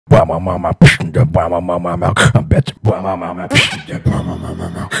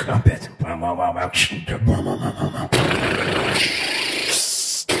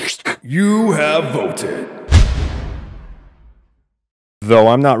You have voted. Though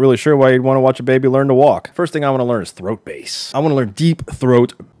I'm not really sure why you'd want to watch a baby learn to walk. First thing I want to learn is throat bass. I want to learn deep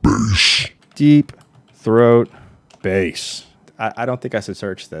throat bass. Deep throat bass. I don't think I should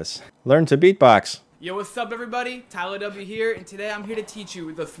search this. Learn to beatbox. Yo, what's up, everybody? Tyler W here, and today I'm here to teach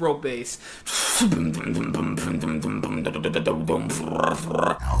you the throat bass. I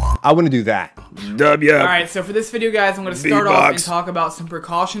want to do that. W. Alright, so for this video, guys, I'm going to start off and talk about some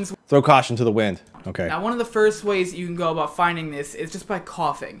precautions. Throw caution to the wind. Okay. Now, one of the first ways you can go about finding this is just by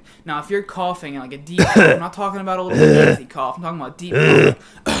coughing. Now, if you're coughing like a deep cough, I'm not talking about a little easy cough, I'm talking about deep cough.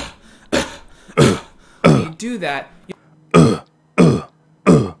 When you do that,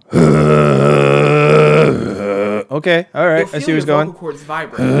 Okay, all right. I see what's going. Vocal cords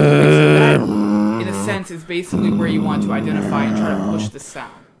vibrate. So that, in a sense, is basically where you want to identify and try to push the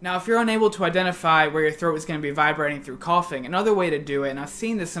sound. Now, if you're unable to identify where your throat is going to be vibrating through coughing, another way to do it, and I've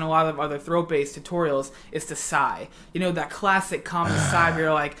seen this in a lot of other throat-based tutorials, is to sigh. You know, that classic common sigh where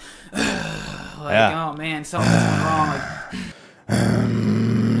you're like, oh man, something's going wrong.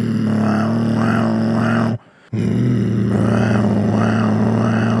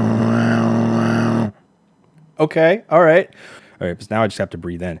 Okay, all right. All right, but now I just have to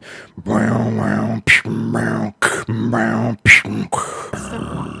breathe in. Now,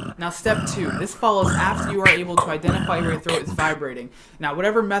 step 2. This follows after you are able to identify where your throat is vibrating. Now,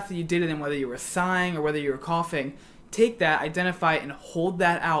 whatever method you did it in, whether you were sighing or whether you were coughing, take that, identify it, and hold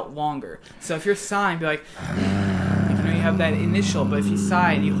that out longer. So if you're sighing, be like, you know, you have that initial, but if you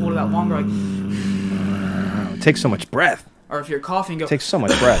sigh and you hold it out longer, like, It takes so much breath. or if you're coughing, go, It takes so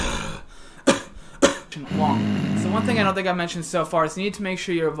much breath. long. So one thing I don't think I mentioned so far is you need to make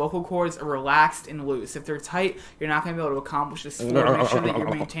sure your vocal cords are relaxed and loose. If they're tight, you're not going to be able to accomplish this. Make sure that you're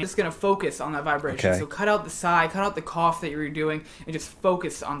maintaining. Just going to focus on that vibration. Okay. So cut out the sigh, cut out the cough that you were doing, and just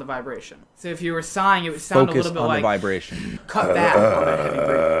focus on the vibration. So if you were sighing, it would sound a little bit like vibration. cut back on that heavy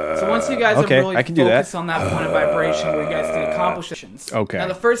breathing. So once you guys have really focused on that point of vibration, where you guys can accomplish this. Okay. Now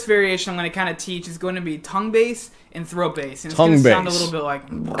the first variation I'm going to kind of teach is going to be tongue bass and throat bass. And it's going to sound a little bit like.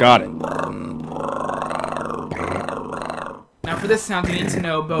 Got it. Now for this sound, you need to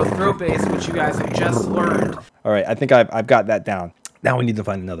know both throat bass, which you guys have just learned. All right, I think I've got that down. Now we need to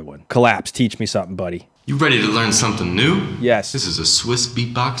find another one. Collapse, teach me something, buddy. You ready to learn something new? Yes. This is a Swiss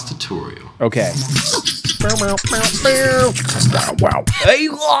beatbox tutorial. Okay.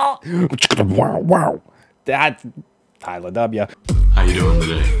 That's Tyler W. How you doing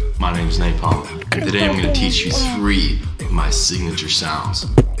today? My name's Napalm. Today I'm going to teach you 3 of my signature sounds.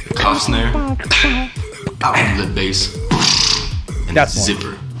 The cuff snare, outward lip bass, and the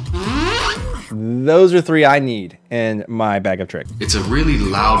zipper. Those are 3 I need in my bag of tricks. It's a really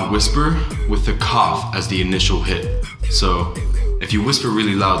loud whisper with the cough as the initial hit. So if you whisper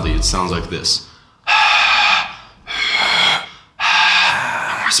really loudly, it sounds like this.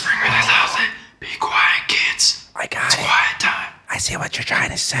 I'm whispering really loudly. Be quiet, kids. I got it's quiet time. I see what you're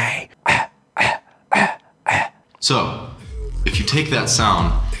trying to say. So, if you take that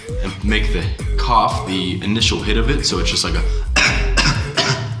sound and make the cough the initial hit of it, so it's just like a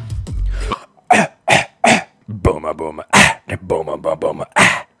Boom, boom, boom, boom, boom.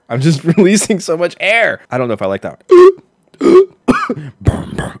 I'm just releasing so much air. I don't know if I like that one.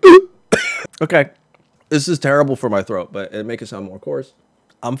 Okay. This is terrible for my throat, but it makes it sound more coarse.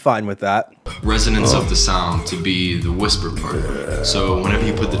 I'm fine with that. resonance of the sound to be the whisper part. So whenever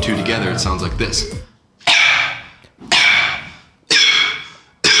you put the 2 together, it sounds like this.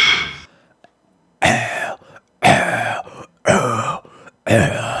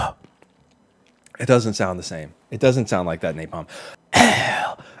 It doesn't sound the same. It doesn't sound like that, Napalm.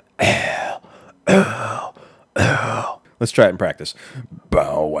 Let's try it in practice.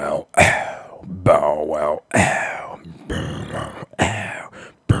 Bow wow, ow, bow wow, ow, bow, ow,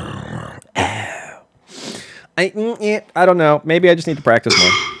 bow, ow. I don't know. Maybe I just need to practice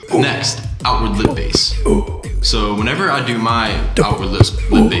more. Next, outward lip bass. So whenever I do my outward lip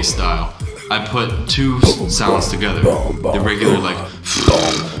bass style, I put 2 sounds together. The regular like,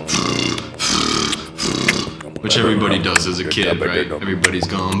 which everybody does as a kid, right? Everybody's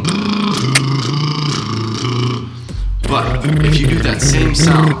going. But if you do that same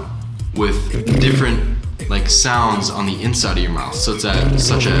sound with different like sounds on the inside of your mouth, such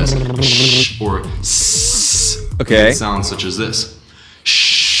as sh or s, okay, sounds such as this.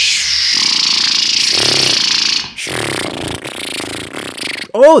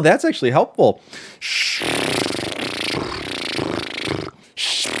 Oh, that's actually helpful.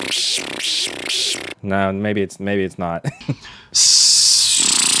 No, maybe it's not.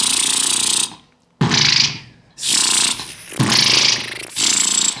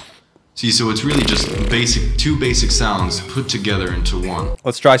 See, so it's really just two basic sounds put together into one.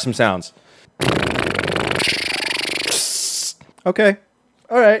 Let's try some sounds. Okay.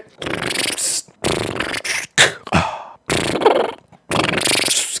 All right.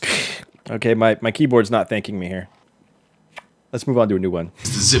 Okay, my keyboard's not thanking me here. Let's move on to a new one.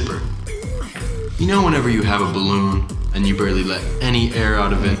 It's the zipper. You know whenever you have a balloon and you barely let any air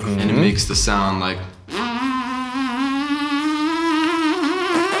out of it and it makes the sound like...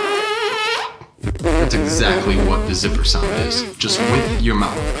 That's exactly what the zipper sound is, just with your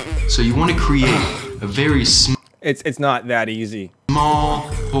mouth. So you want to create a very It's not that easy. small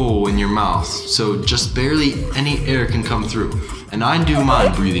hole in your mouth, so just barely any air can come through. And I do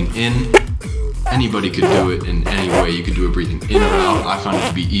mine breathing in. Anybody could do it in any way. You could do it breathing in or out. I find it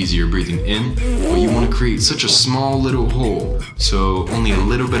to be easier breathing in, but you want to create such a small little hole so only a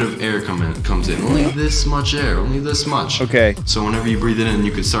little bit of air comes in. Only this much air, only this much. Okay. So whenever you breathe it in,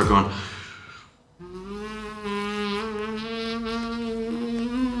 you can start going...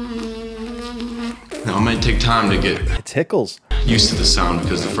 Now it might take time to get It tickles. used to the sound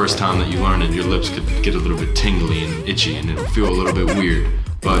because the first time that you learn it, your lips could get a little bit tingly and itchy and it'll feel a little bit weird.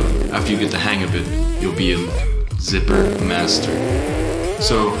 But after you get the hang of it, you'll be a zipper master.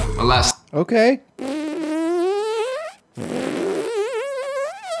 So, my last... Okay.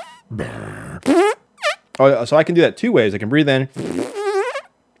 Oh, so I can do that two ways. I can breathe in,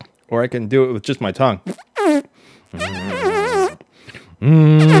 or I can do it with just my tongue.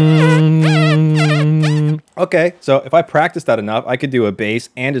 Okay, so if I practice that enough, I could do a bass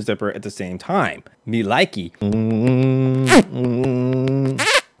and a zipper at the same time. Me likey.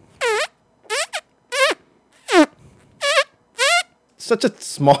 Such a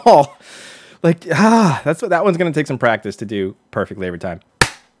small, that's what that one's gonna take some practice to do perfectly every time.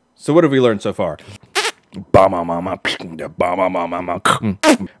 So what have we learned so far?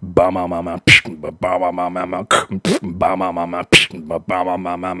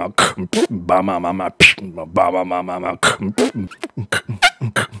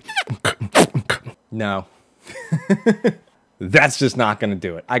 No. That's just not gonna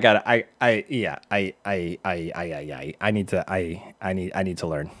do it. I need to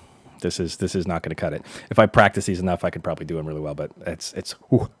learn. This is not gonna cut it. If I practice these enough, I could probably do them really well, but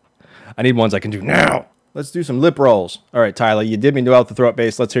I need ones I can do now. Let's do some lip rolls. All right, Tyler, you did me well with the throat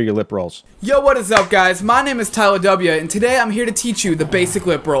bass. Let's hear your lip rolls. Yo, what is up, guys? My name is Tyler W, and today I'm here to teach you the basic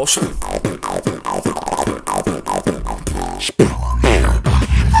lip roll. So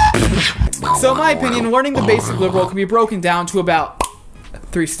in my opinion, learning the basic lip roll can be broken down to about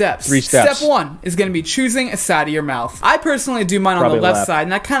 3 steps. 3 steps. Step 1 is going to be choosing a side of your mouth. I personally do mine on Probably the left left. side,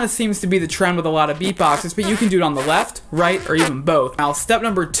 and that kind of seems to be the trend with a lot of beatboxers, but you can do it on the left, right, or even both. Now, step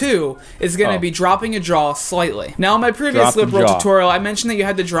number 2 is going to be dropping your jaw slightly. Now, in my previous Drop the lip roll jaw. tutorial, I mentioned that you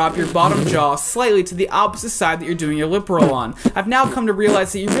had to drop your bottom jaw slightly to the opposite side that you're doing your lip roll on. I've now come to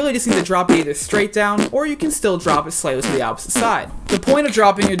realize that you really just need to drop it either straight down, or you can still drop it slightly to the opposite side. The point of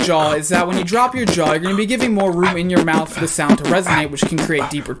dropping your jaw is that when you drop your jaw, you're going to be giving more room in your mouth for the sound to resonate, which can create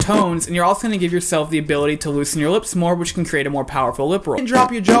deeper tones, and you're also going to give yourself the ability to loosen your lips more, which can create a more powerful lip roll. You can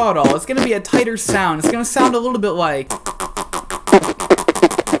drop your jaw at all. It's going to be a tighter sound. It's going to sound a little bit like...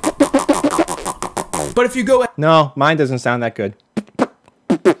 But if you go... No, mine doesn't sound that good.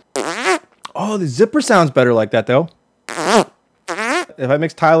 Oh, the zipper sounds better like that, though. If I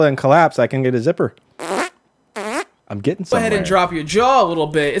mix Tyler and Collapse, I can get a zipper. I'm getting Go somewhere. ahead and drop your jaw a little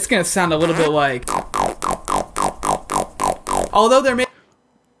bit. It's going to sound a little bit like... Although there may...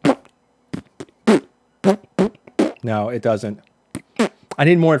 No, it doesn't. I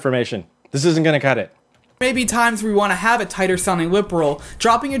need more information. This isn't going to cut it. Maybe times where we want to have a tighter sounding lip roll,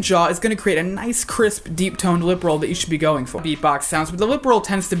 dropping your jaw is going to create a nice, crisp, deep toned lip roll that you should be going for. Beatbox sounds, but the lip roll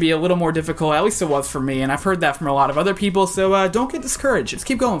tends to be a little more difficult, at least it was for me, and I've heard that from a lot of other people, so don't get discouraged, just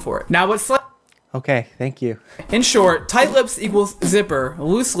keep going for it. Now what's Okay, thank you. in short, tight lips equals zipper,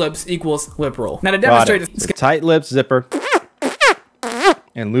 loose lips equals lip roll. Now to demonstrate this, Tight lips, zipper,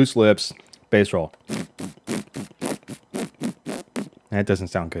 and loose lips, bass roll. That doesn't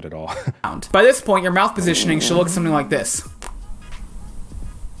sound good at all. by this point, your mouth positioning should look something like this.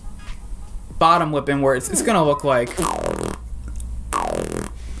 Bottom lip inwards, it's going to look like...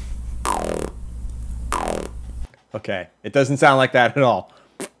 Okay, it doesn't sound like that at all.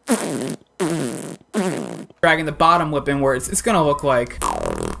 Dragging the bottom lip inwards, it's going to look like...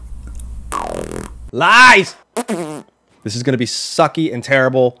 Lies! This is going to be sucky and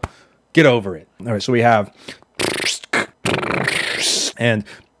terrible. Get over it. All right, so we have... and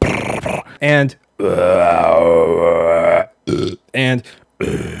and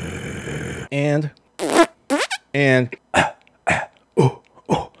and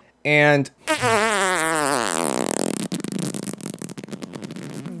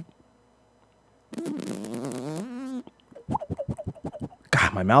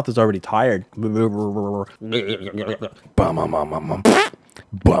God, my mouth is already tired.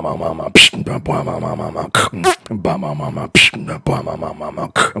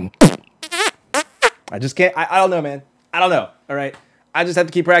 I just can't. I don't know, man. I don't know. All right. I just have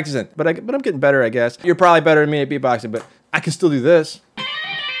to keep practicing. But I'm getting better, I guess. You're probably better than me at beatboxing, but I can still do this.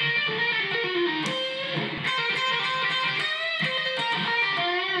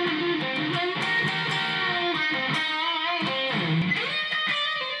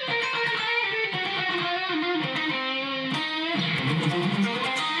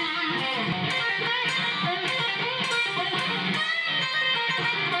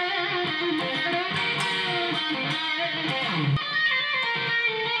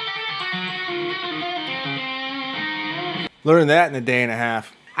 Learned that in a day and a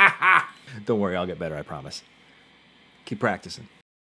half. Don't worry, I'll get better, I promise. Keep practicing.